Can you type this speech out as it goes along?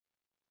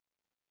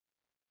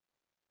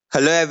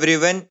Hello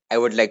everyone, I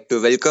would like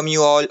to welcome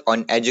you all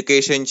on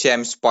Education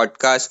Champs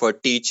podcast for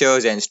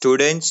teachers and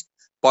students.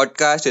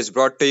 Podcast is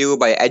brought to you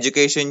by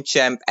Education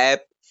Champ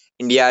app,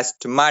 India's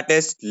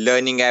smartest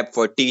learning app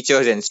for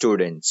teachers and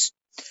students.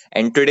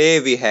 And today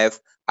we have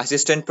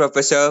Assistant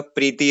Professor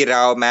Preeti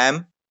Rao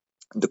ma'am,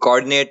 the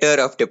coordinator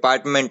of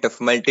Department of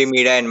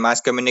Multimedia and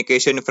Mass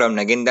Communication from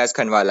Nagindas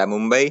Khanwala,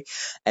 Mumbai.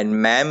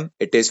 And ma'am,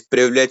 it is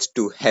privilege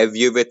to have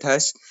you with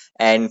us.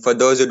 And for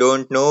those who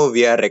don't know,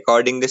 we are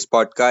recording this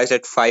podcast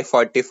at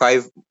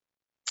 5:45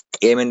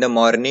 a.m. in the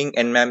morning.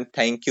 And ma'am,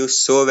 thank you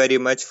so very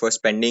much for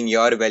spending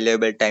your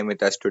valuable time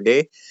with us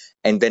today.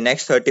 And the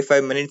next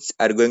 35 minutes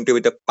are going to be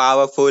the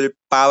powerful,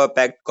 power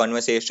packed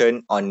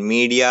conversation on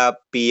media,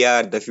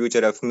 PR, the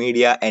future of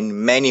media, and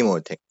many more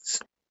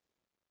things.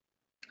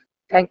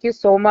 Thank you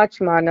so much,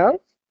 Manav,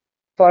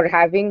 for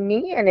having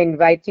me and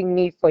inviting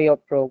me for your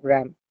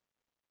program.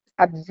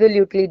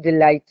 Absolutely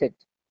delighted.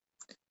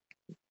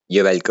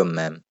 You're welcome,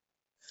 ma'am.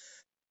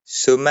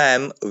 So,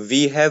 ma'am,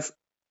 we have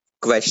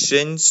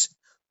questions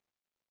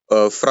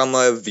from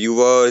our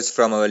viewers,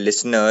 from our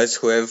listeners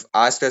who have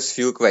asked us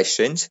few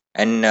questions,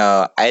 and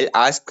I'll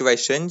ask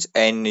questions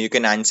and you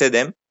can answer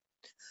them.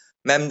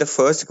 Ma'am, the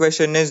first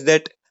question is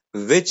that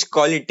which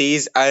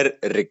qualities are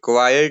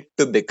required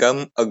to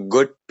become a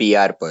good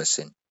PR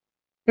person?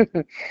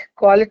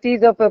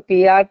 Qualities of a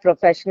PR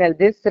professional.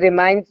 This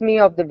reminds me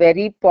of the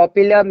very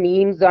popular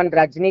memes on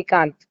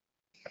Rajnikant.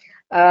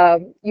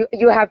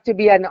 You have to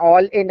be an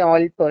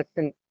all-in-all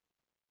person.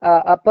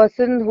 A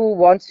person who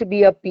wants to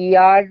be a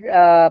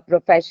PR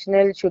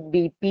professional should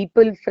be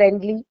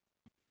people-friendly,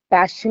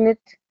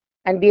 passionate,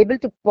 and be able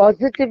to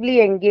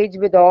positively engage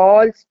with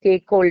all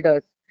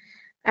stakeholders.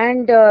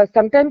 And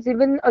sometimes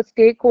even a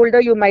stakeholder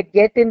you might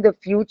get in the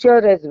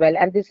future as well.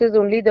 And this is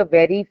only the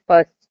very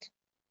first.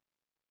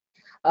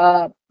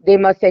 They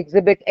must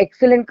exhibit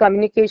excellent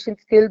communication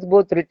skills,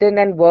 both written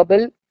and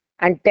verbal,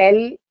 and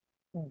tell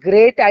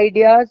great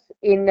ideas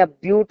in a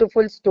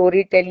beautiful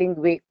storytelling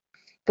way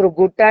through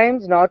good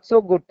times, not so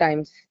good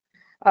times.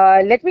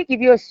 Let me give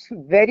you a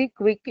very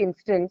quick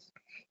instance.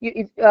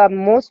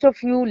 Most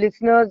of you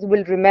listeners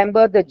will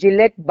remember the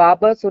Gillette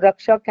Barber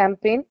Suraksha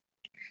campaign.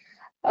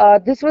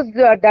 This was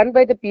done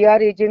by the PR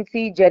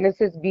agency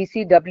Genesis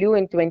BCW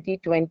in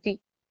 2020.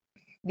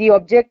 The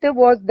objective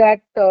was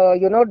that,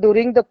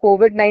 during the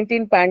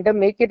COVID-19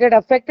 pandemic, it had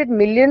affected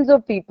millions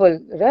of people,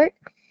 right?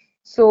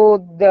 So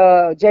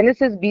the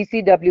Genesis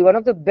BCW, one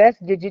of the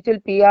best digital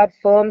PR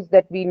firms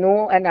that we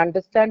know and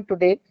understand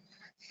today,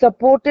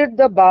 supported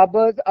the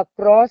barbers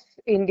across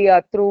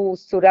India through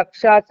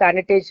Suraksha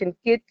sanitation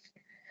kits,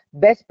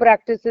 best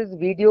practices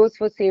videos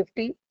for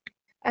safety,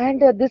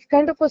 and this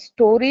kind of a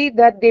story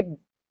that they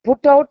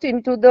put out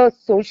into the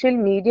social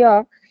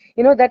media,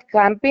 that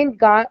campaign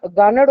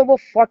garnered over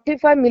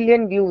 45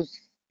 million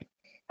views.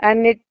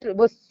 And it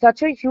was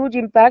such a huge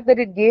impact that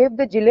it gave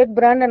the Gillette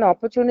brand an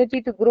opportunity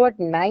to grow at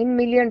 $9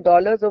 million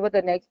over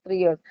the next 3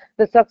 years.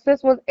 The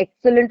success was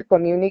excellent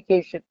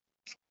communication,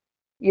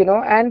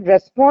 and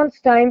response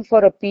time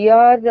for a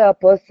PR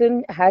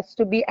person has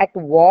to be at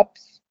warp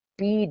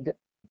speed.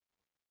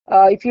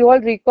 If you all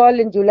recall,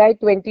 in July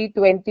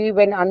 2020,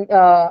 when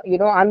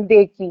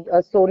Andeki,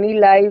 a Sony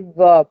Live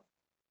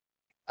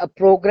a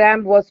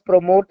program was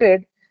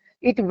promoted,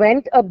 it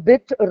went a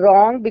bit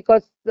wrong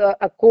because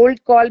a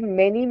cold call,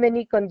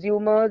 many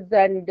consumers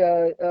and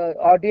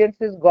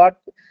audiences got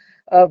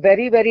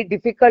very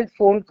difficult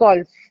phone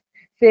calls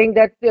saying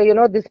that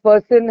this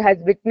person has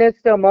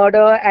witnessed a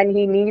murder and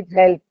he needs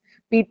help.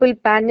 People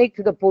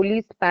panicked, the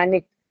police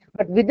panicked,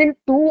 but within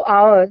 2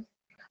 hours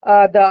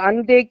the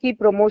Andeki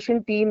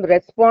promotion team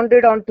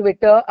responded on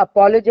Twitter,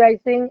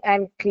 apologizing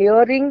and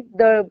clearing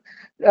the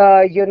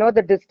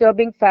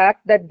disturbing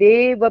fact that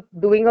they were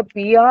doing a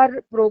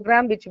PR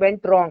program which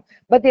went wrong.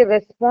 But they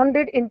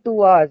responded in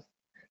 2 hours.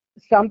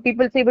 Some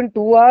people say even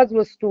 2 hours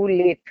was too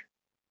late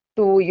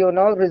to,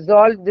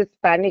 resolve this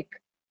panic.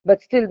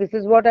 But still, this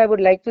is what I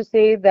would like to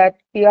say, that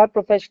PR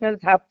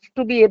professionals have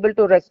to be able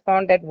to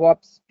respond at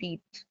warp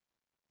speed.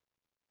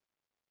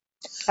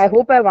 I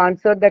hope I've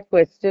answered that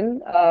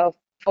question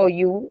for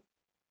you.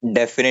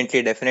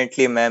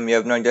 Definitely, ma'am. You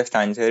have not just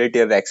answered it,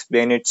 you have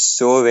explained it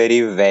so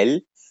very well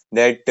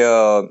that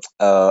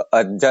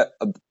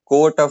a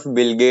quote of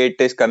Bill Gates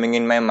is coming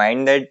in my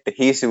mind that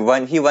he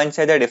once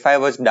said that if I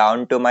was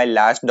down to my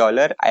last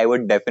dollar, I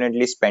would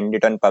definitely spend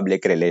it on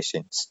public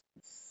relations.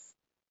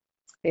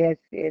 Yes,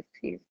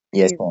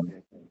 Yes,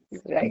 ma'am.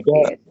 he's right. The,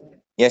 Yes.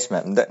 yes,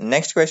 ma'am. The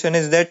next question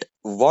is that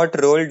what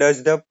role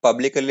does the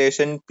public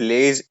relation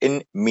plays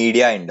in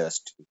media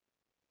industry?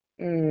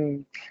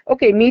 Mm.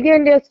 Okay, media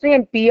industry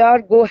and PR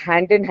go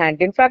hand in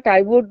hand. In fact,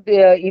 I would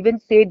even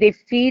say they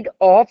feed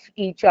off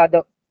each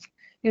other.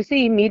 You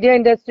see, media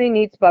industry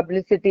needs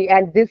publicity,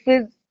 and this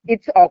is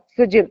its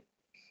oxygen.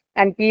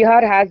 And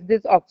PR has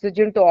this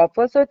oxygen to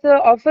offer, so it's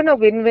often a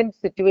win-win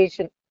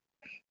situation.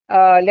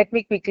 Let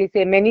me quickly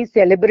say, many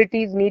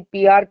celebrities need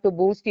PR to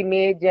boost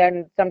image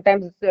and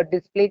sometimes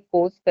display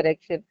course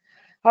correction.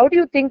 How do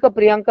you think a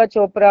Priyanka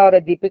Chopra or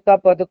a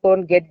Deepika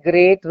Padukone get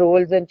great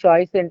roles and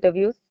choice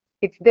interviews?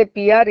 It's the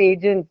PR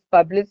agents,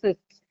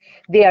 publicists.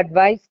 They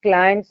advise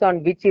clients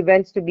on which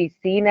events to be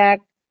seen at,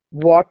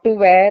 what to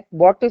wear,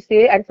 what to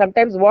say, and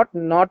sometimes what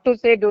not to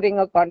say during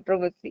a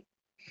controversy.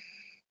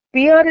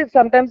 PR is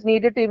sometimes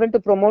needed even to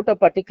promote a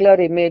particular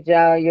image.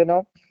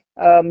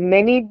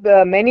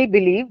 Many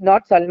believe,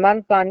 not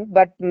Salman Khan,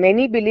 but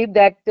many believe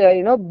that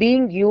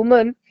being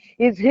human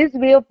is his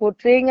way of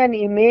portraying an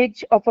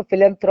image of a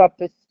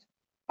philanthropist.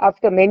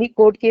 After many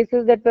court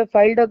cases that were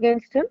filed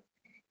against him,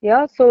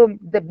 yeah, so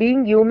the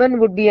being human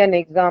would be an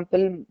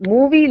example.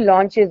 Movie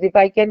launches, if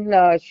I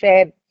can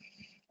share,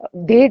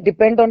 they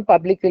depend on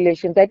public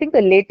relations. I think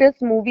the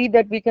latest movie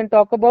that we can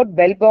talk about,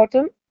 Bell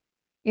Bottom,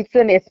 it's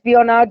an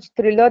espionage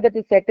thriller that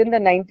is set in the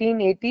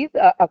 1980s.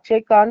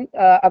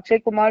 Akshay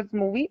Kumar's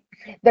movie.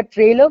 The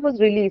trailer was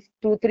released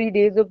 2 3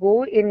 days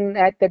ago in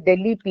at the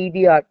Delhi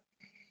PVR.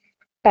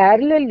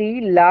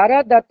 Parallelly,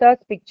 Lara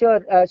Datta's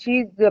picture,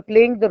 she's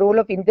playing the role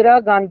of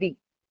Indira Gandhi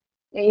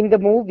in the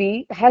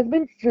movie, has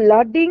been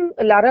flooding.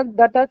 Lara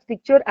Datta's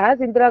picture as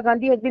Indira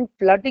Gandhi has been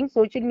flooding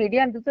social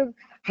media, and this has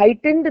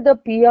heightened the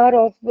PR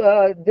of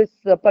this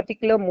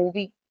particular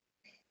movie.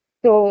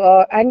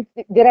 So, and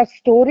there are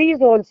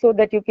stories also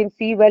that you can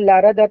see where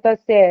Lara Datta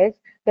says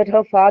that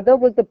her father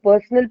was the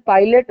personal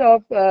pilot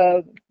of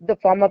the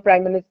former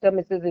Prime Minister,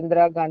 Mrs.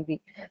 Indira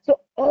Gandhi. So,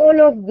 all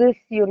of this,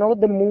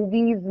 the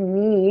movies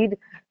need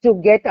to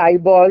get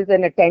eyeballs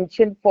and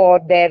attention for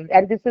their,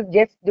 and this is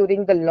just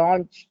during the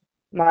launch,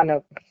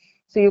 Manav.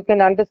 So, you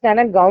can understand,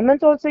 and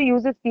government also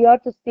uses PR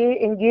to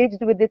stay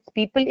engaged with its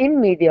people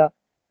in media.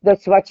 The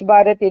Swachh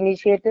Bharat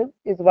initiative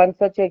is one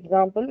such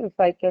example, if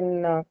I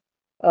can.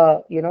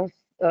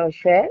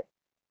 Share.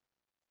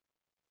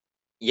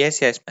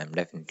 Yes, yes, ma'am,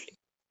 definitely.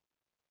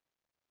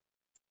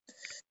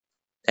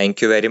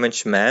 Thank you very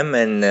much, ma'am.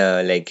 And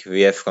like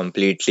we have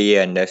completely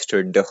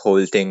understood the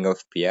whole thing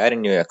of PR,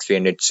 and you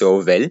explained it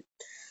so well.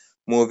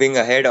 Moving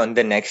ahead on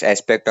the next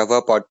aspect of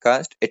our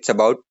podcast, it's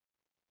about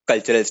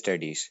cultural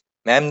studies.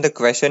 Ma'am, the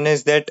question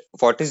is that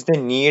what is the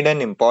need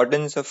and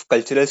importance of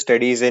cultural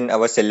studies in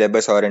our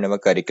syllabus or in our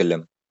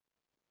curriculum?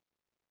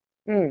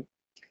 Hmm.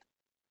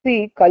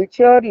 See,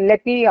 culture,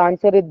 let me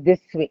answer it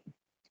this way.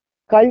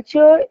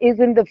 Culture is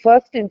in the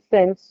first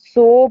instance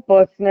so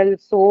personal,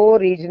 so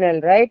regional,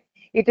 right?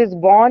 It is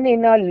born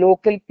in a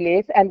local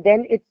place and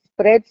then it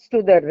spreads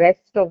to the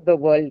rest of the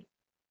world.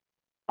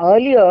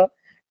 Earlier,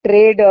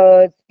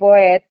 traders,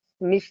 poets,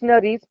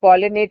 missionaries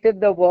pollinated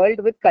the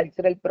world with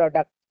cultural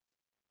products.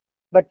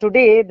 But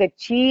today, the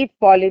chief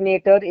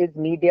pollinator is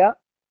media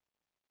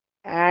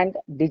and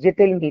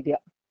digital media.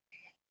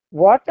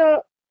 What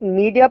a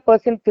media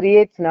person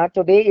creates now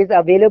today is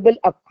available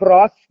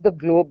across the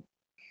globe.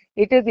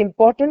 It is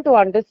important to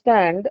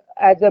understand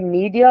as a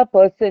media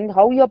person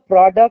how your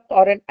product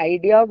or an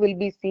idea will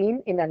be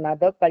seen in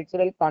another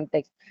cultural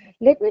context.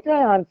 Let me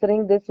try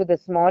answering this with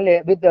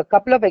with a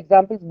couple of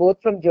examples, both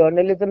from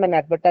journalism and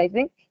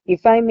advertising.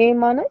 If I may,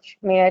 Manoj,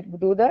 may I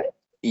do that?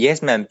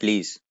 Yes, ma'am,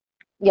 please.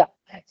 Yeah.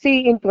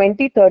 See, in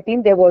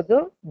 2013, there was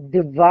a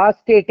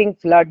devastating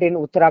flood in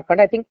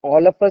Uttarakhand. I think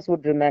all of us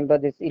would remember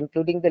this,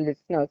 including the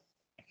listeners.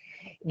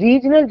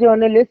 Regional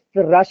journalists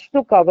rushed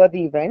to cover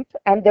the event,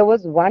 and there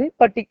was one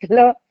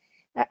particular,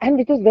 and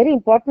it was very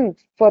important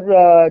for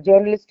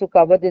journalists to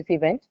cover this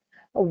event.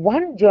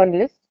 One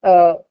journalist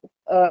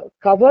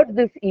covered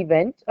this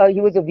event. He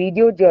was a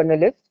video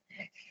journalist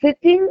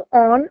sitting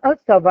on a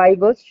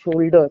survivor's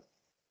shoulders.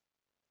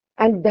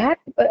 And that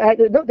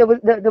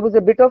there was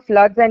a bit of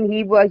floods, and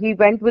he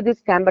went with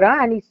his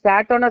camera and he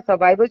sat on a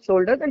survivor's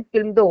shoulders and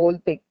filmed the whole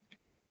thing.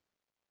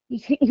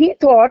 He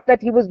thought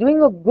that he was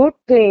doing a good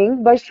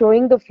thing by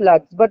showing the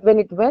floods, but when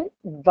it went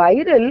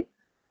viral,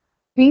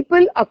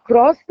 people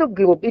across the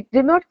globe, it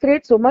did not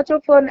create so much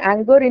of an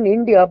anger in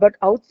India, but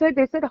outside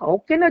they said,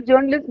 how can a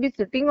journalist be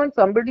sitting on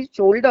somebody's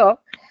shoulder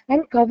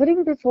and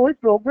covering this whole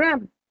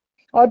program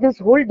or this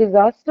whole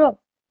disaster?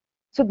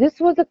 So this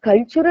was a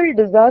cultural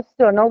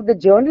disaster. Now the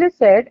journalist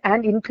said,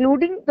 and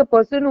including the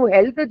person who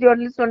held the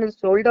journalist on his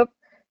shoulder,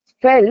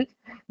 felt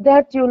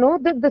that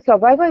that the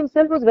survivor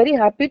himself was very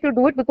happy to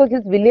do it because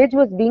his village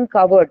was being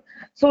covered.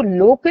 So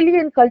locally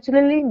and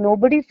culturally,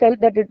 nobody felt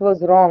that it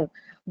was wrong.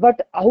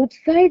 But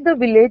outside the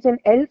village and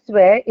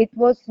elsewhere, it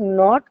was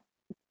not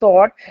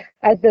thought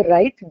as the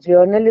right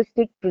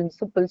journalistic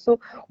principle. So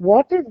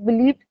what is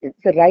believed is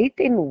right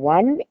in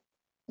one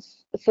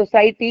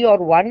society or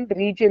one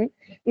region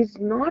is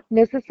not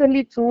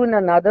necessarily true in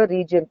another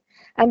region.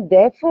 And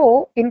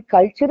therefore, in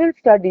cultural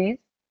studies,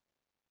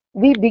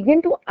 we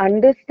begin to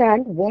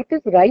understand what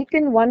is right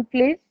in one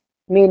place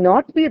may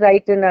not be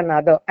right in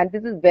another. And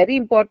this is very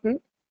important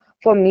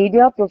for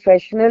media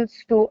professionals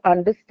to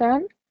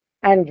understand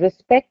and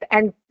respect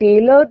and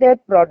tailor their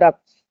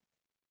products.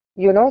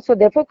 So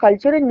therefore,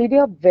 culture and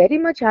media are very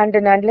much hand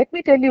in hand. Let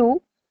me tell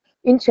you,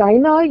 in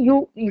China,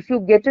 if you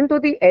get into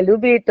the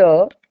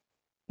elevator,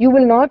 you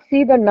will not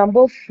see the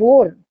number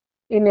 4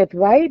 in it.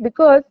 Why?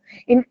 Because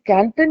in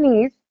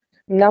Cantonese,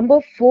 number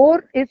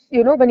 4 is,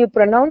 when you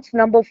pronounce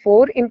number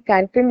 4 in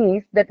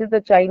Cantonese, that is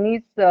the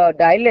Chinese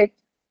dialect,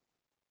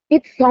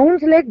 it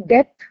sounds like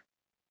death.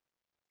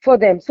 for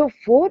them. So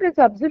four is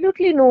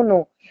absolutely no,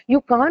 no.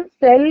 You can't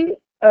sell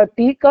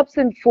teacups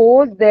in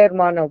fours there,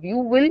 Manav. You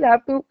will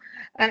have to,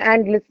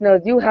 and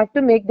listeners, you have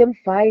to make them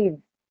five.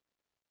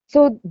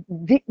 So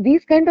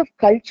these kind of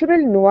cultural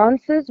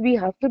nuances we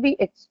have to be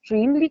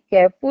extremely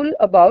careful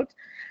about,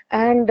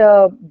 and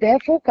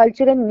therefore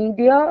culture and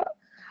media,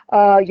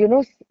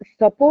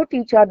 support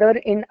each other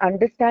in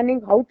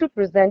understanding how to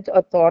present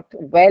a thought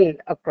well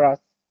across.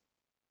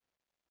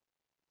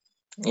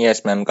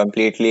 Yes, ma'am,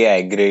 completely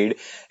agreed.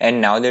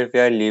 And now that we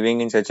are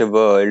living in such a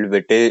world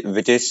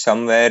which is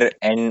somewhere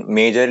and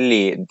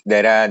majorly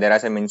there are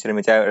some incidents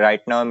which are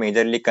right now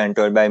majorly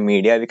controlled by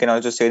media. We can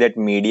also say that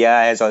media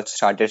has also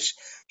started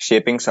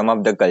shaping some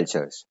of the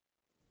cultures.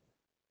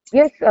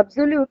 Yes,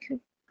 absolutely,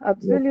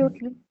 Yes, ma'am.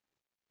 absolutely.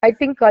 I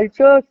think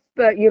culture,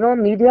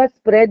 media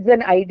spreads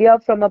an idea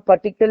from a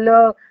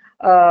particular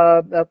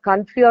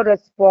country or a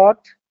sport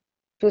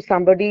to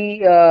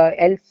somebody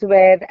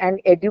elsewhere and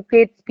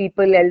educates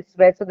people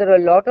elsewhere. So there are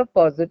a lot of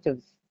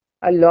positives,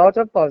 a lot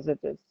of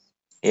positives.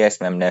 Yes,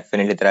 ma'am,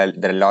 definitely there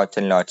are lots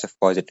and lots of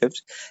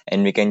positives,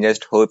 and we can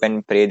just hope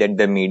and pray that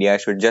the media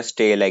should just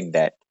stay like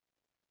that.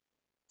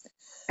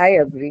 I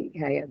agree.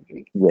 I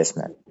agree. Yes,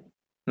 ma'am.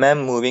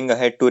 Ma'am, moving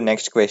ahead to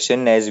next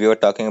question, as we were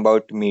talking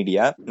about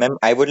media, ma'am,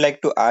 I would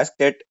like to ask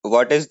that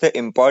what is the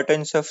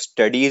importance of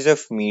studies of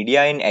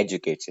media in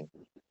education?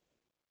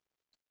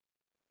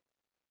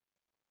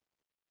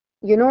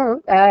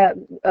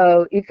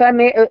 If I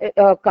may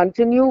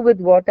continue with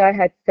what I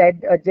had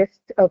said just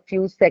a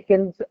few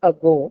seconds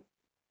ago,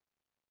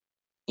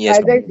 Yes,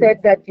 as I ma'am.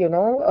 said that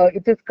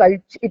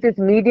it is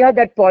media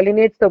that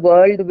pollinates the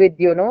world with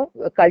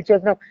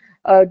cultures. Now,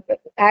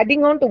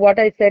 adding on to what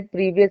I said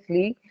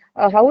previously,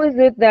 how is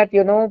it that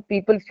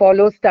people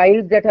follow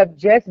styles that have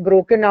just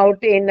broken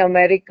out in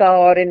America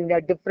or in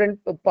different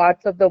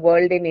parts of the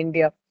world in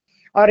India,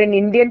 or in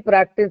Indian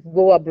practice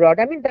go abroad?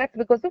 I mean, that's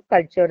because of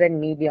culture and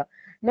media.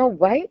 Now,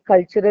 why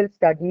cultural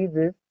studies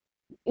is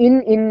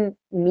in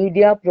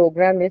media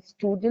program is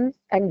students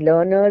and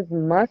learners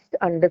must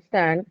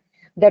understand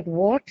that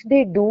what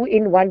they do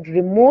in one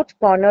remote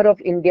corner of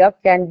India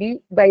can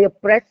be by a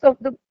click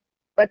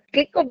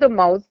of the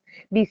mouse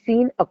be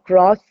seen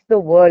across the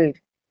world.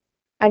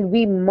 And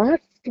we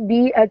must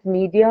be, as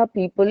media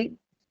people,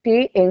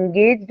 stay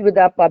engaged with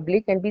our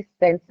public and be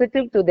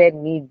sensitive to their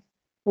needs.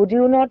 Would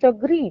you not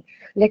agree?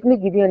 Let me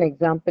give you an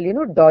example.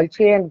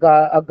 Dolce and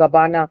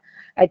Gabbana.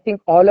 I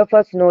think all of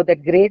us know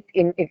that great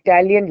in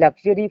Italian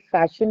luxury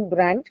fashion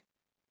brand,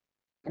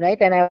 right?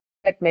 And I hope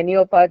that many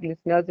of our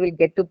listeners will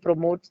get to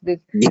promote this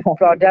Yeah.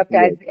 product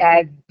Yes,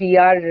 as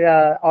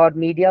PR or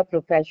media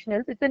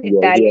professionals. yes,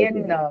 yes,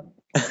 ma'am.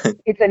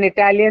 It's an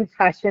Italian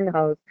fashion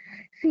house.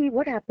 See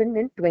what happened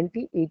in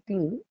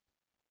 2018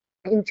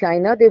 in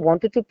China. They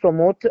wanted to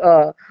promote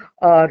a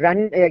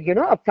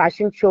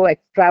fashion show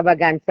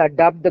extravaganza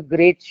dubbed the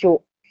Great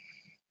Show.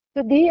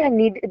 So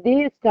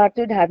they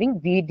started having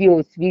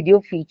video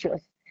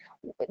features.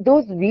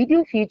 Those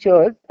video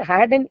features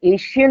had an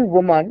Asian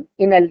woman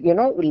in a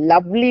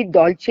lovely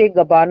Dolce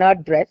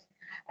Gabbana dress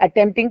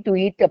attempting to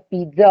eat a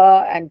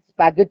pizza and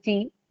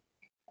spaghetti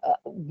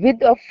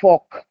with a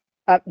fork,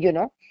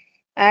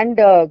 and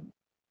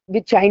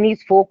with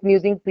Chinese folk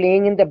music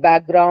playing in the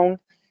background.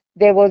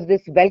 There was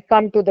this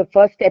welcome to the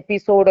first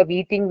episode of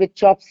Eating with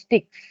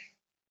Chopsticks.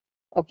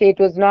 Okay, it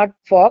was not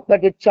fork,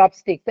 but with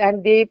chopsticks,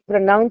 and they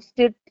pronounced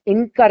it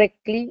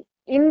incorrectly,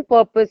 in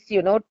purpose,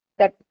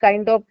 that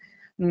kind of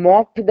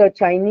mocked the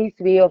Chinese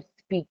way of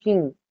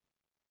speaking.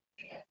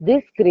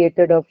 This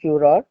created a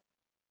furor.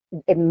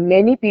 And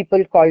many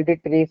people called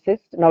it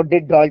racist. Now,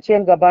 did Dolce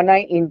and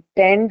Gabbana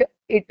intend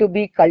it to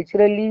be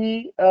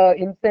culturally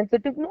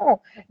insensitive?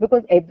 No,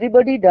 because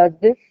everybody does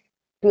this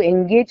to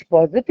engage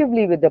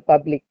positively with the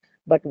public.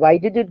 But why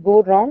did it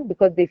go wrong?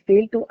 Because they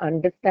failed to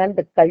understand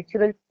the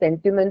cultural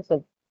sentiments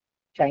of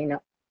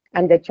China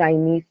and the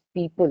Chinese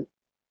people.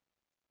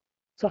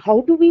 So,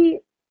 how do we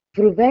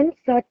prevent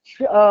such,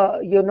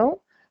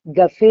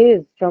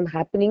 gaffes from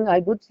happening? I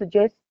would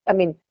suggest, I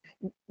mean,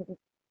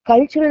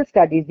 cultural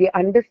studies, the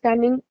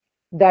understanding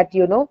that,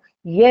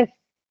 yes,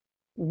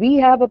 we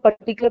have a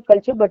particular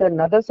culture, but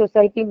another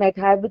society might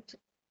have it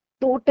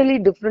totally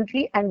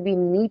differently, and we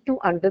need to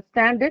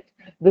understand it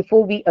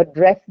before we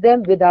address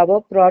them with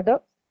our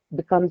products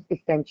becomes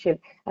essential.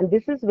 And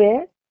this is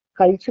where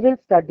cultural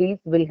studies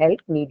will help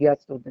media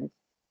students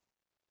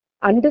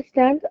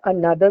understand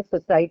another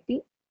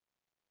society,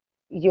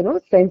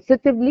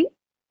 sensitively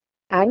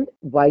and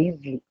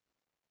wisely.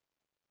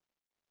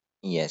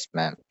 Yes,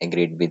 ma'am.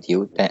 Agreed with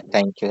you.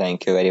 Thank you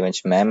very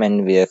much, ma'am.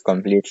 And we have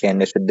completely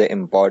understood the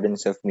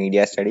importance of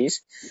media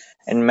studies.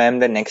 And ma'am,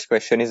 the next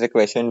question is a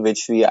question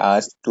which we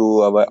asked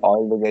to our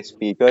all the guest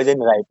speakers, and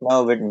right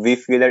now we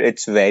feel that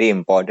it's very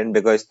important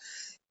because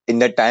in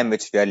the time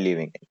which we are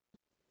living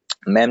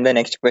in. Ma'am, the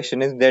next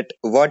question is that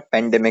what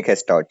pandemic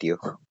has taught you?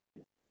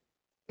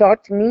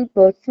 Taught me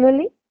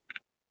personally.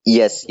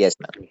 Yes, yes,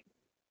 ma'am.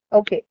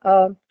 Okay.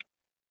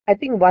 I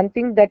think one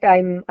thing that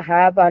I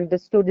have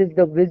understood is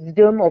the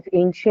wisdom of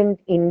ancient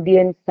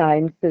Indian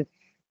sciences.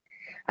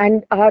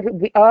 And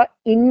our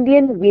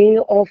Indian way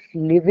of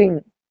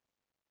living,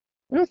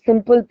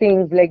 simple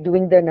things like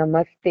doing the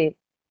namaste,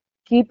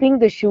 keeping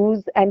the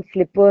shoes and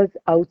slippers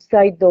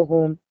outside the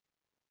home,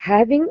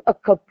 having a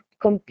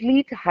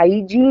complete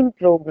hygiene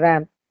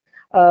program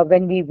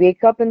when we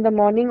wake up in the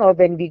morning or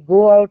when we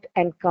go out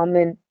and come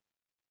in.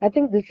 I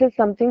think this is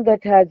something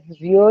that has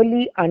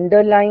really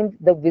underlined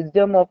the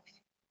wisdom of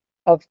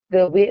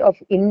the way of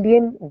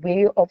Indian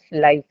way of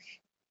life.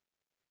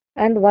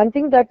 And one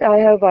thing that I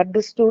have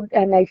understood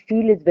and I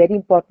feel is very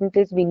important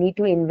is we need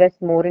to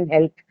invest more in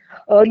health.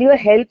 Earlier,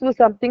 health was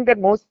something that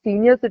most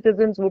senior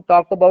citizens would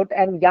talk about,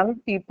 and young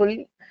people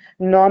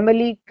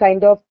normally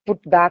kind of put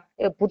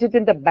it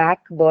in the back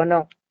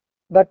burner.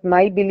 But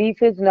my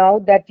belief is now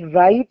that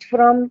right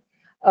from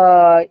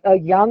a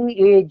young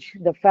age,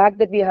 the fact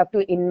that we have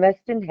to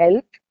invest in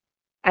health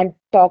and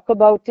talk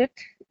about it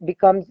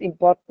becomes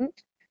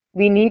important.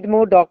 We need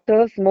more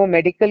doctors, more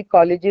medical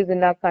colleges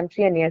in our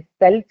country, and yes,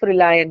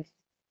 self-reliance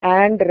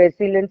and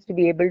resilience to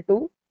be able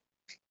to,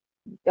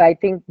 I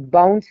think,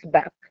 bounce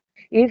back.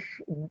 If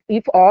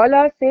if all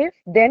are safe,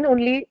 then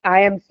only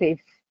I am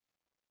safe.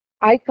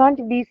 I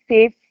can't be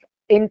safe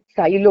in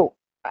silo.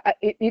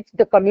 If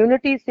the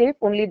community is safe,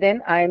 only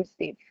then I am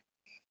safe.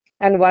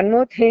 And one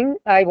more thing,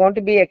 I want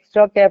to be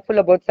extra careful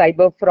about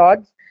cyber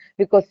frauds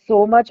because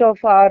so much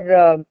of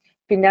our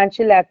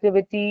financial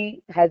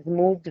activity has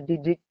moved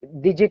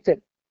digital.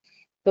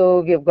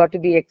 So we have got to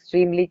be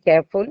extremely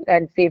careful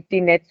and safety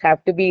nets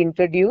have to be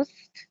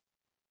introduced.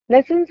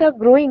 Lessons are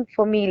growing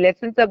for me.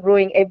 Lessons are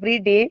growing every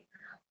day.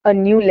 A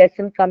new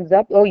lesson comes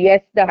up. Oh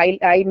yes,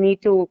 I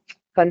need to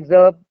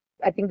conserve.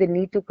 I think the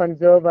need to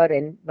conserve our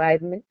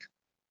environment.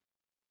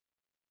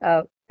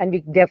 And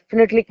we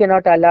definitely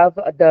cannot allow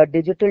the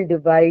digital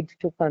divide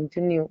to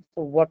continue.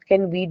 So, what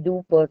can we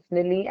do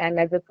personally and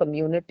as a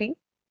community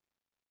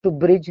to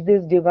bridge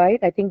this divide?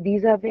 I think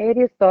these are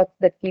various thoughts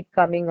that keep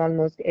coming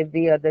almost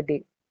every other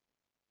day.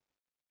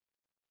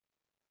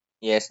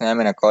 Yes, ma'am.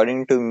 And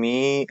according to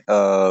me,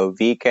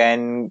 we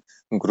can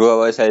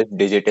grow ourselves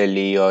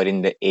digitally or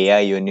in the AI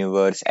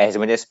universe as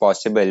much as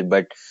possible.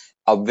 But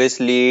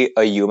obviously,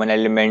 a human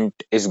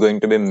element is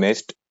going to be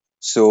missed.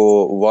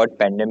 So, what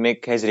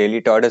pandemic has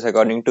really taught us,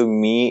 according to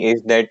me,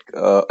 is that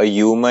a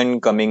human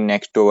coming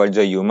next towards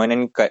a human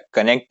and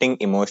connecting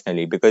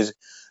emotionally, because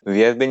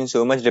we have been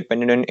so much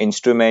dependent on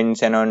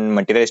instruments and on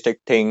materialistic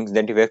things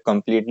that we have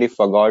completely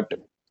forgot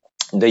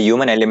the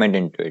human element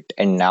into it.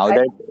 And now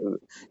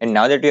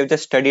that we have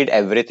just studied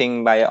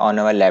everything by on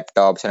our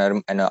laptops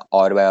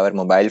or by our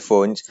mobile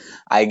phones,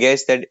 I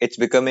guess that it's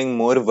becoming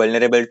more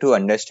vulnerable to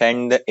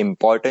understand the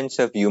importance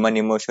of human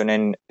emotion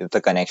and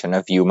the connection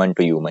of human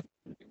to human.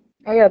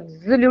 I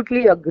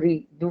absolutely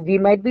agree. We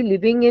might be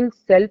living in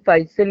self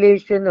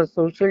isolation or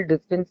social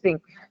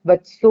distancing,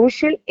 but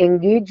social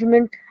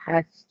engagement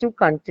has to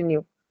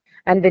continue.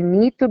 And the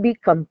need to be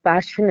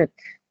compassionate.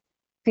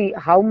 See,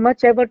 how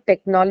much ever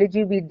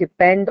technology we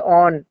depend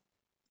on,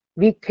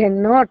 we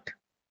cannot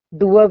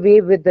do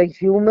away with the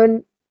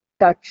human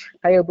touch.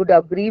 I would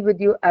agree with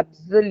you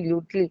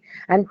absolutely.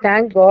 And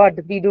thank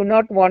God we do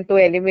not want to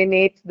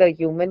eliminate the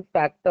human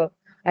factor.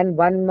 And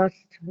one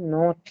must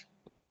not.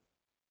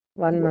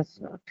 One Yes,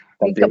 must not.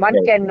 completely.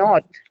 One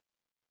cannot.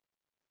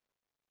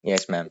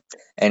 Yes, ma'am.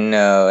 And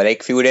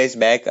like few days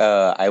back,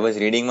 I was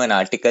reading one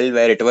article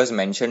where it was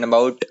mentioned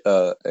about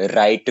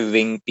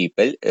right-wing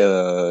people,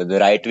 the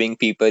right-wing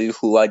people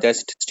who are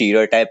just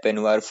stereotype and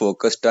who are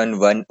focused on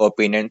one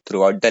opinion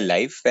throughout the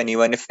life, and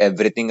even if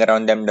everything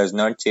around them does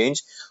not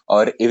change,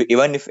 or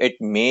even if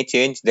it may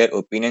change, their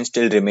opinion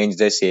still remains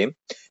the same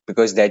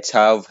because that's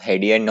how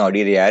heady and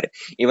naughty they are.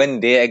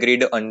 Even they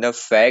agreed on the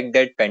fact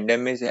that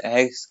pandemic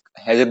has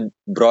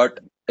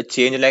brought a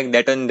change like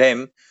that on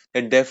them,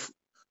 that they've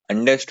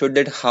understood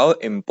that how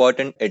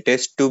important it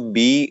is to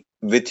be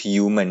with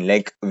human.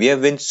 Like we have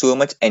been so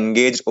much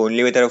engaged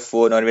only with our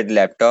phone or with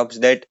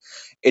laptops that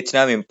it's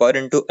now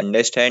important to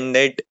understand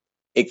that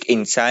एक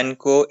इंसान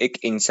को एक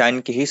इंसान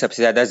की ही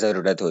सबसे ज्यादा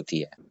जरूरत होती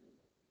है.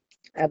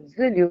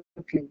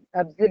 Absolutely.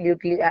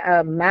 Absolutely.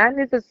 Man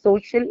is a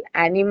social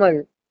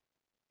animal.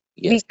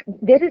 Yes.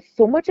 There is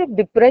so much of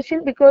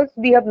depression because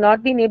we have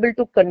not been able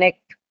to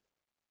connect,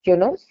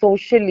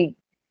 socially.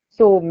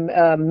 So,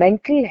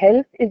 mental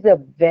health is a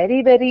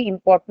very, very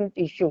important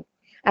issue.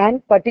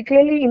 And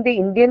particularly in the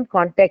Indian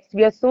context,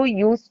 we are so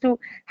used to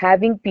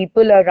having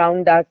people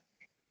around us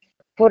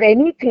for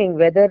anything,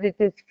 whether it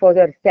is for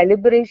a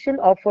celebration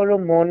or for a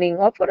mourning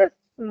or for a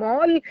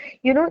small,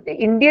 the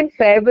Indian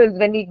farewells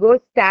when we go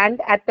stand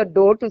at the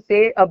door to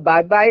say a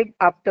bye bye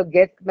after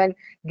when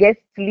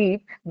guests leave,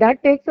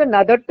 that takes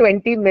another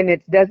 20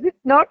 minutes, does it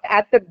not?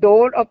 At the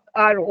door of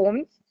our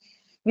homes,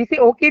 we say,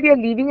 okay, we are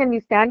leaving, and we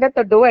stand at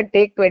the door and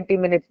take 20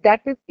 minutes.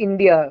 That is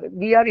India.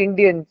 We are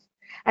Indians.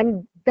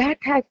 And that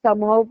has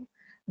somehow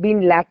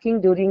been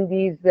lacking during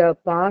these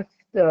past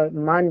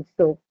months.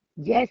 So,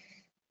 yes,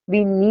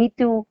 we need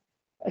to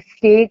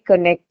stay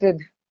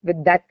connected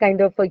with that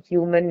kind of a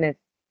humanness.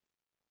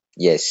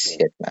 Yes,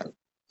 yes, ma'am.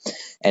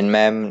 And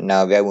ma'am,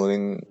 now we are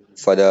moving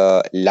for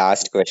the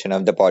last question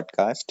of the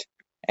podcast.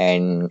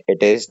 and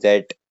it is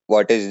that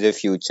what is the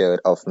future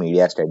of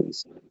media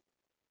studies?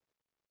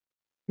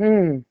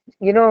 Hmm.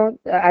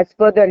 As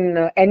per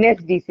the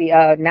NSDC,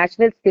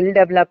 National Skill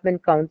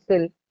Development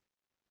Council,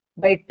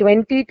 by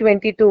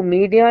 2022,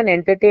 media and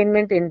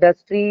entertainment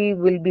industry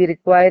will be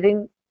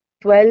requiring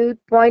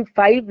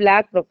 12.5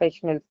 lakh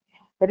professionals.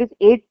 That is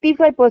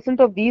 85%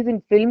 of these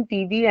in film,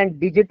 TV, and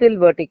digital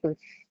verticals.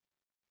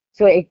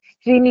 So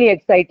extremely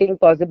exciting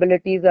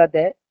possibilities are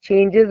there.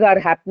 Changes are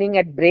happening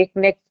at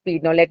breakneck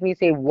speed. Now, let me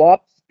say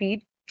warp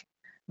speed,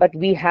 but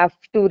we have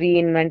to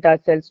reinvent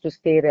ourselves to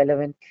stay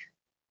relevant.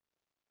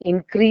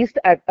 Increased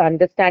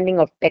understanding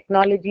of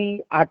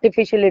technology,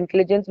 artificial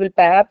intelligence will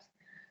perhaps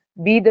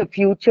be the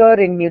future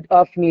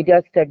of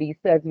media studies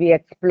as we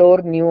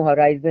explore new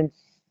horizons.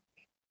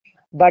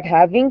 But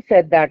having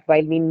said that,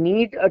 while we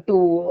need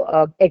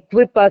to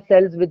equip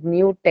ourselves with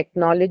new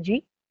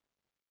technology,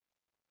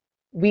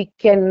 we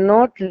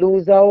cannot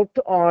lose out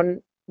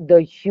on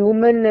the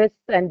humanness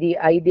and the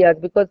ideas,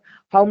 because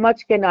how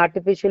much can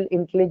artificial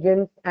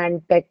intelligence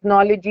and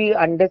technology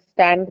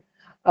understand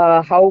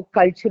how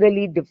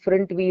culturally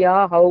different we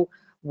are, how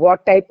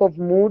what type of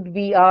mood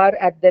we are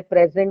at the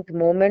present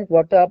moment,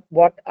 what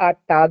our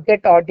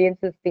target audience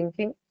is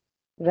thinking,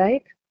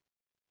 right?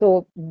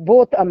 So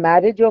both a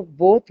marriage of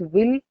both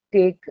will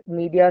take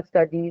media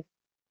studies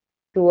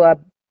to a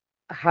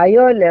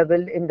higher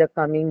level in the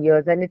coming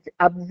years, and it's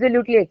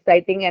absolutely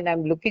exciting, and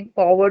I'm looking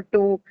forward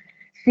to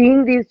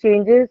seeing these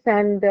changes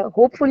and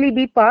hopefully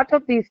be part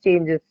of these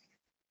changes.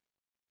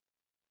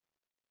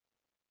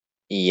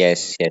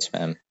 Yes, yes,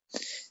 ma'am.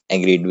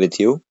 Agreed with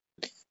you.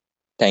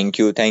 Thank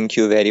you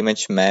very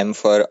much, ma'am,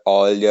 for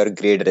all your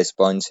great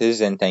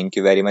responses, and thank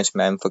you very much,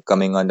 ma'am, for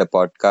coming on the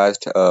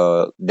podcast.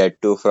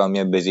 That too from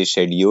your busy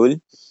schedule,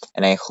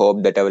 and I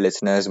hope that our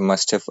listeners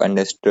must have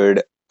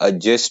understood a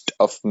gist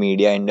of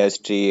media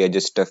industry, a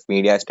gist of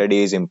media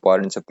studies,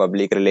 importance of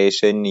public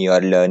relation,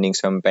 your learnings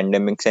from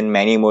pandemics, and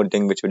many more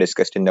things which we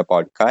discussed in the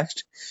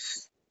podcast.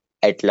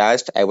 At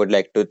last, I would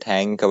like to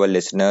thank our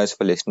listeners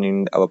for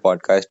listening to our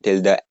podcast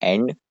till the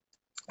end,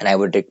 and I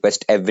would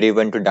request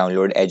everyone to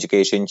download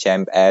Education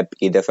Champ app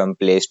either from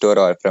Play Store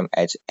or from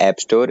App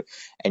Store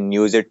and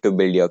use it to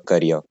build your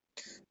career.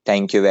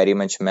 Thank you very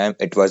much, ma'am.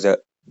 It was a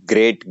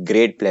great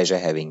pleasure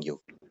having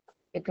you.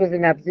 It was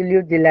an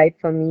absolute delight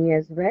for me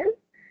as well.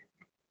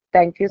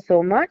 Thank you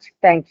so much.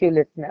 Thank you,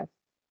 listeners.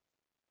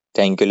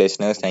 Thank you,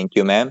 listeners. Thank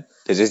you, ma'am.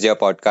 This is your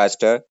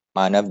podcaster,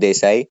 Manav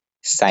Desai,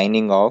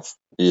 signing off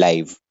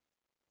live.